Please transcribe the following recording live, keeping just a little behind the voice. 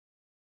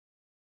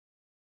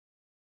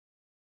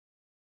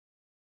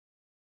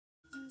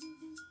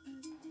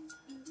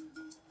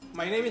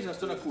My name is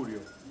Gastón Acurio.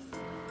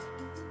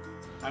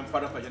 I'm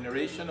part of a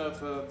generation of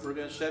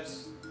Peruvian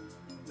chefs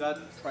that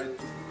try to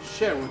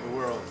share with the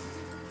world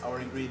our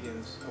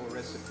ingredients, our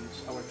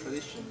recipes, our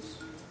traditions.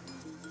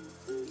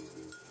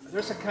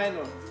 There's a kind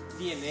of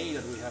DNA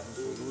that we have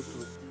in Peru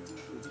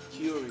to be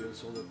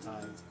curious all the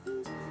time.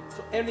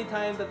 So every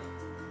time that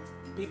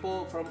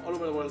people from all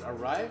over the world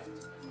arrive,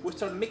 we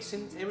start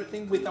mixing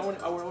everything with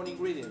our own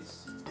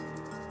ingredients.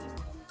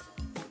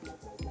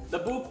 The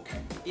book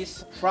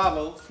is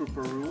travel through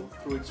Peru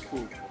through its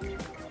food.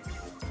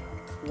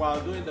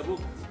 While doing the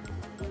book,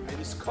 I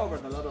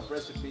discovered a lot of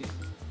recipes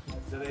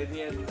that I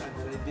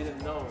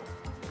didn't know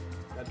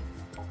that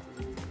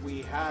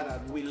we had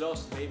and we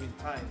lost maybe in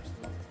times.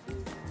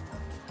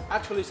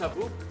 Actually, it's a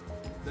book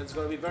that's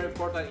going to be very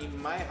important in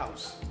my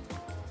house.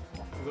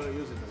 I'm going to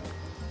use it a lot.